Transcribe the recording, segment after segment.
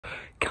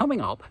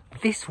coming up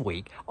this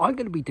week, I'm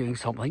going to be doing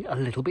something a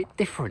little bit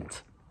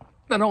different.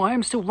 No, I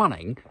am still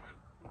running,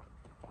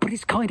 but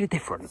it's kind of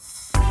different.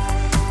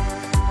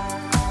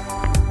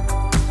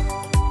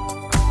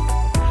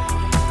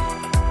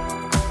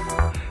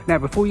 Now,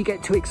 before you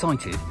get too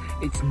excited,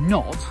 it's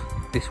not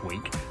this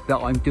week that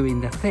I'm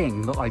doing the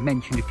thing that I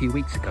mentioned a few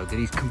weeks ago that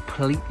is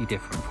completely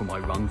different from my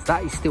runs.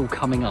 That is still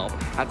coming up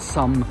at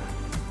some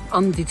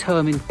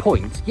undetermined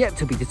point, yet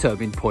to be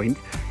determined point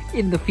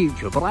in the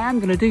future, but I am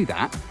going to do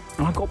that.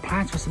 And I've got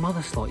plans for some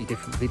other slightly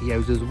different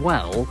videos as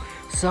well.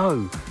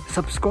 So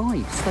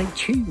subscribe, stay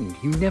tuned.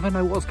 You never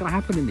know what's going to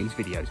happen in these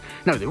videos.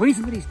 No, the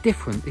reason that it's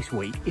different this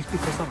week is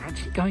because I'm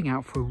actually going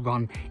out for a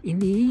run in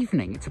the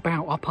evening. It's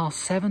about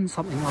 7:30,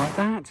 something like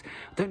that.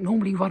 I don't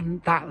normally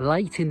run that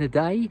late in the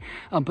day,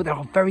 but there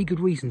are very good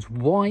reasons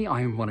why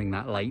I am running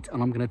that late,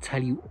 and I'm going to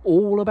tell you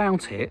all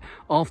about it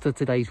after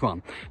today's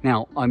run.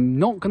 Now, I'm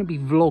not going to be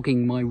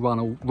vlogging my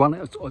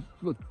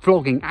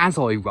vlogging as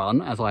I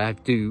run, as I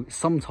do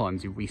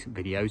sometimes in recent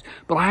videos,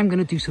 but I am going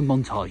to do some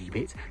montage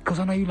bits because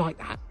I know you like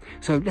that.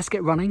 So let's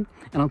get running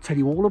and I'll tell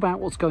you all about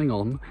what's going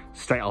on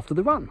straight after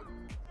the run.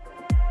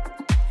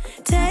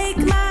 Take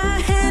my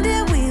hand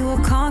and we will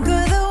conquer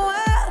the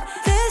world.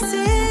 This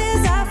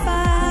is our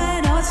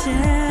final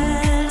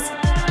chance.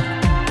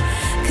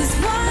 'Cause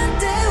one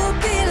day we'll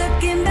be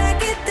looking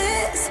back at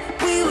this.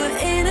 We were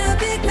in a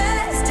big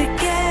mess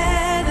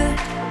together.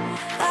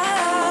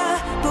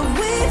 But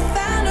we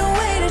found a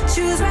way to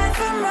choose right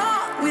from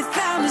wrong. We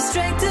found the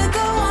strength to go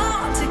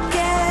on together.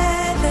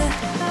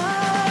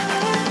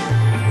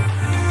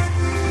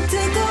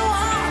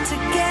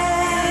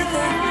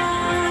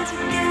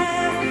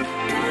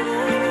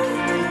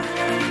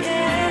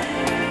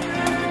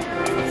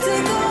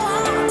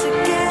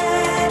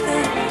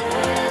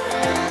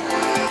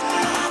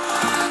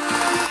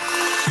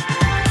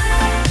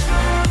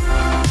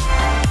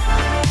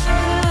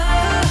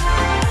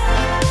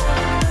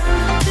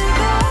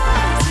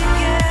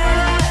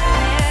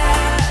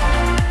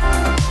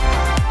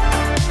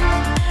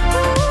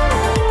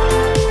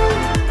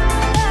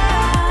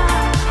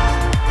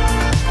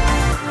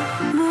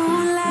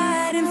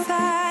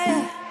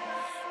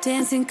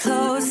 Dancing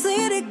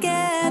closely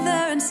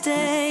together and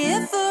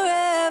staying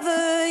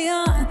forever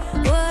young.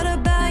 What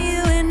about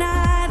you and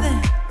I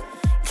then?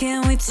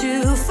 Can we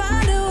two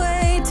find a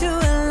way to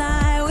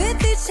align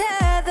with each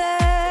other?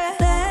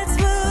 Let's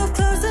move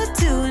closer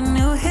to a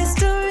new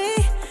history.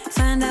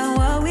 Find out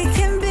what we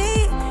can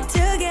be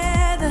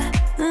together.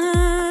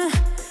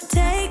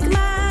 Take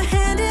my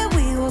hand and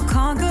we will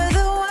conquer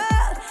the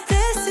world.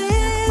 This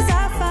is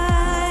our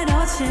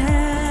final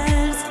chance.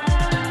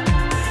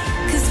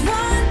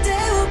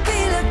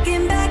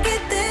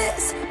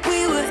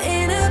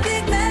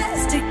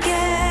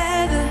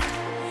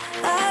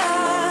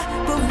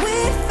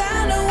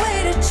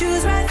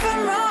 Choose right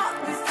from wrong.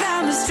 We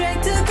found the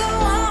strength to go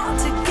on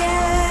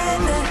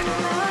together.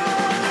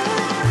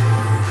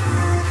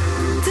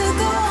 To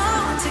go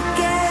on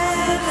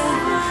together.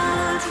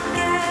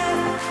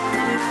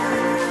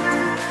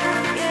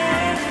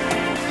 Yeah.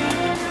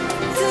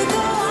 To go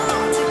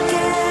on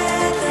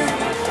together.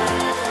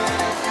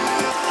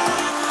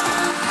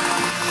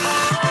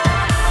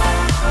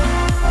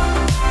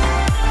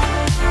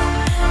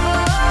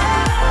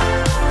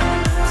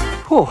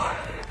 Oh,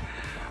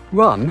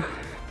 run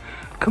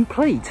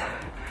complete.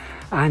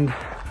 And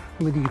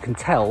whether you can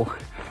tell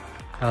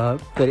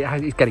that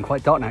it's getting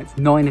quite dark now. It's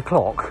 9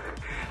 o'clock.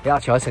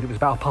 Actually, I said it was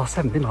about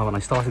 7:30, didn't I, when I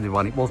started the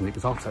run? It wasn't, it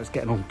was after. It's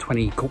getting on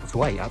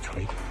 7:45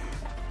 actually.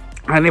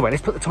 Anyway,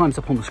 let's put the times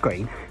up on the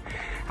screen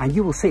and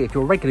you will see, if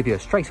you're a regular viewer,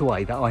 straight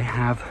away that I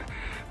have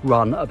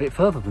run a bit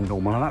further than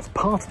normal, and that's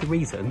part of the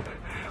reason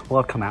why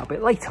I've come out a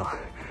bit later.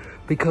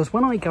 Because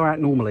when I go out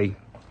normally,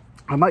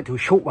 I might do a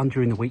short run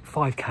during the week,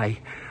 5k.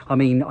 I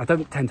mean, I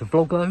don't tend to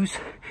vlog those,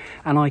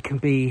 and I can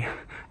be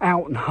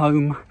out and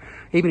home,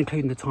 even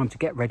including the time to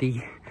get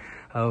ready,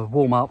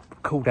 warm up,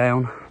 cool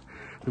down,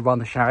 the run,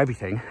 the shower,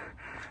 everything.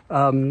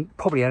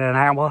 Probably in an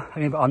hour,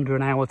 under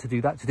an hour to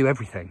do that, to do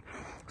everything.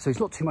 So it's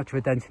not too much of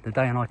a dent in the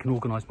day, and I can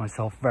organise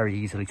myself very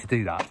easily to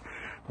do that.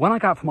 When I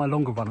go out for my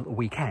longer run at the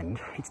weekend,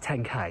 it's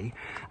 10k,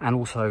 and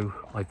also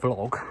I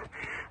vlog,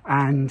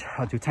 and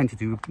I do tend to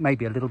do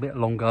maybe a little bit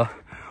longer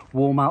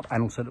warm up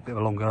and also a little bit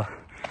of a longer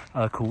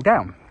cool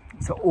down.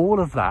 So all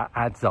of that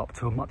adds up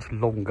to a much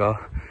longer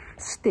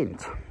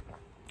stint.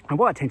 And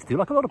what I tend to do,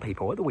 like a lot of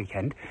people at the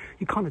weekend,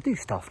 you kind of do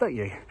stuff, don't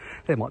you?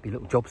 There might be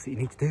little jobs that you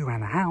need to do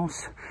around the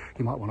house.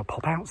 You might want to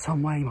pop out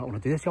somewhere, you might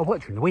want to do this. I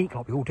work during the week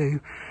like we all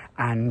do,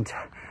 and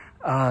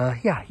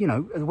yeah, you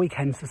know, at the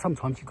weekends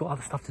sometimes you've got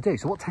other stuff to do.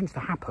 So what tends to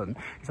happen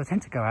is I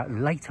tend to go out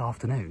late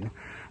afternoon,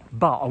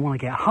 but I want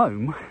to get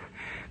home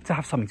to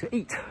have something to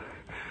eat.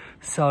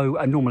 So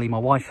normally my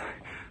wife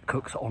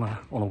cooks on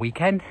a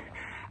weekend,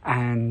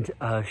 and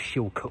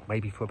she'll cook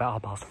maybe for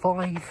about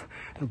 5:30, a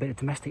little bit of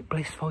domestic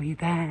bliss for you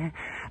there.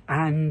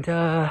 And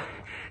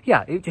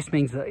yeah, it just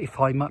means that if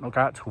I might not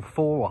go out till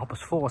 4 or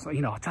 4:30 or something,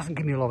 you know, it doesn't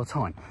give me a lot of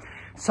time.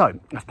 So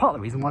that's part of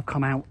the reason why I've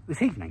come out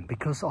this evening,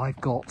 because I've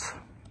got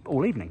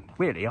all evening,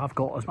 really. I've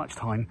got as much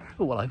time.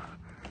 Oh, hello.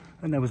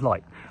 and there was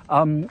light.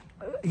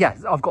 Yeah,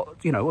 I've got,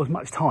 you know, as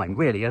much time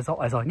really as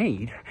I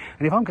need.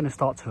 And if I'm going to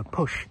start to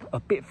push a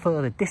bit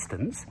further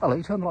distance, oh, let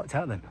me turn the lights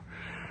out then.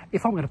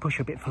 If I'm going to push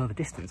a bit further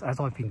distance, as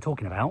I've been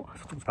talking about,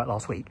 as I talked about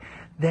last week,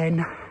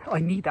 then I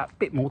need that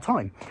bit more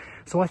time.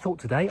 So I thought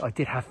today, I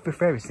did have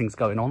various things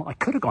going on. I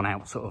could have gone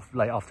out sort of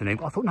late afternoon,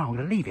 but I thought, no, I'm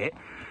going to leave it,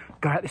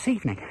 go out this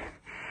evening.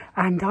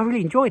 And I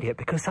really enjoyed it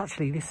because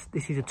actually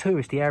this is a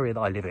touristy area that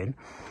I live in.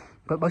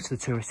 But most of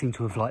the tourists seem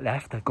to have like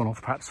left. They've gone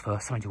off perhaps for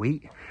something to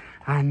eat.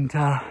 And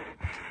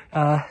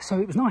so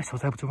it was nice. I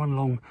was able to run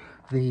along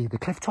the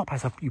cliff top,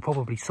 as you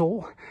probably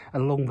saw,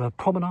 and along the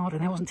promenade,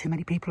 and there wasn't too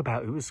many people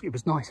about. It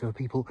was nice. There were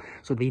people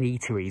sort of in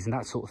eateries and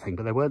that sort of thing,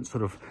 but they weren't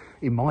sort of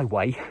in my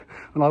way,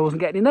 and I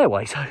wasn't getting in their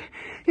way. So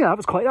yeah,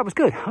 that was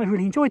good. I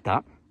really enjoyed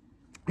that.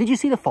 Did you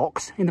see the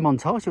fox in the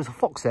montage? There was a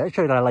fox there. It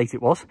showed how late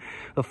it was.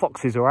 The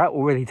foxes were out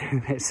already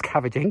doing their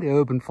scavenging, the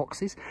urban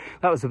foxes.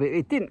 That was a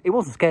bit, it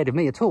wasn't scared of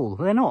me at all.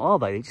 They're not, are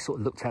they? They just sort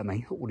of looked at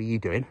me, thought, what are you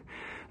doing?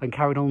 And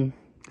carried on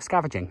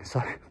scavenging.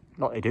 So,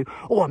 like they do.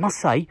 Oh, I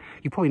must say,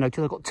 you probably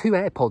noticed I've got 2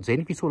 AirPods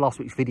in. If you saw last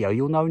week's video,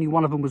 you'll know only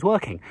one of them was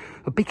working.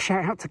 A big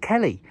shout out to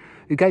Kelly,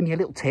 who gave me a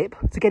little tip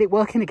to get it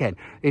working again.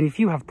 And if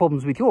you have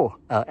problems with your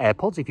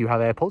AirPods, if you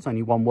have AirPods,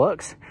 only one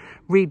works,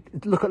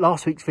 look at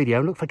last week's video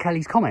and look for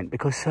Kelly's comment,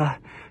 because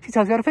she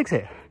tells you how to fix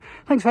it.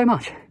 Thanks very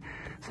much.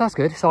 So that's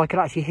good. So I could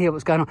actually hear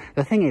what's going on.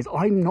 The thing is,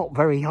 I've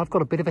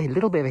got a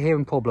little bit of a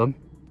hearing problem.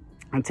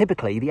 And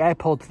typically the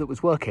AirPod that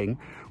was working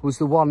was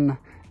the one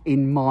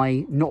in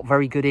my not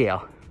very good ear.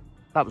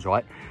 That was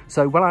right.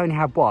 So when I only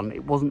had one,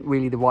 it wasn't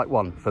really the right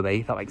one for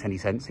me, if that makes any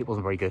sense. It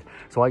wasn't very good.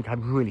 So I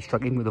had really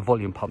struggling with the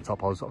volume pumped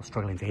up. I was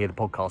struggling to hear the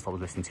podcast I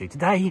was listening to.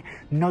 Today,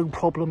 no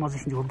problem. I was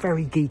listening to a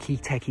very geeky,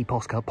 techie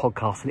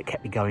podcast, and it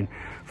kept me going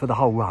for the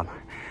whole run.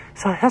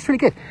 So that's really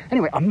good.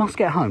 Anyway, I must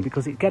get home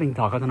because it's getting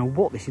dark. I don't know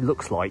what this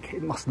looks like.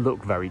 It must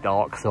look very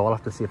dark. So I'll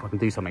have to see if I can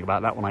do something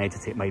about that when I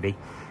edit it, maybe.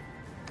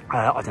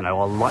 I don't know,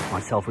 I'll light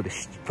myself with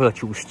a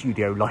virtual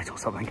studio light or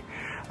something.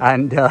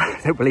 And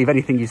don't believe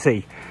anything you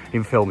see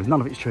in film, none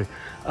of it's true.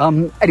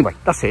 Anyway,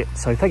 that's it.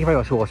 So thank you very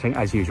much for watching,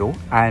 as usual.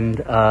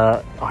 And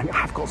I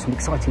have got some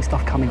exciting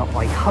stuff coming up,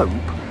 I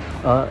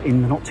hope,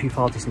 in the not too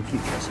far distant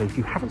future. So if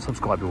you haven't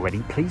subscribed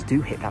already, please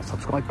do hit that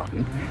subscribe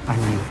button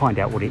and you'll find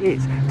out what it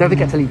is. Don't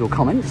forget to leave your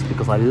comments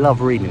because I love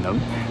reading them.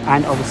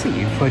 And I will see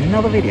you for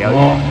another video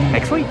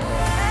next week.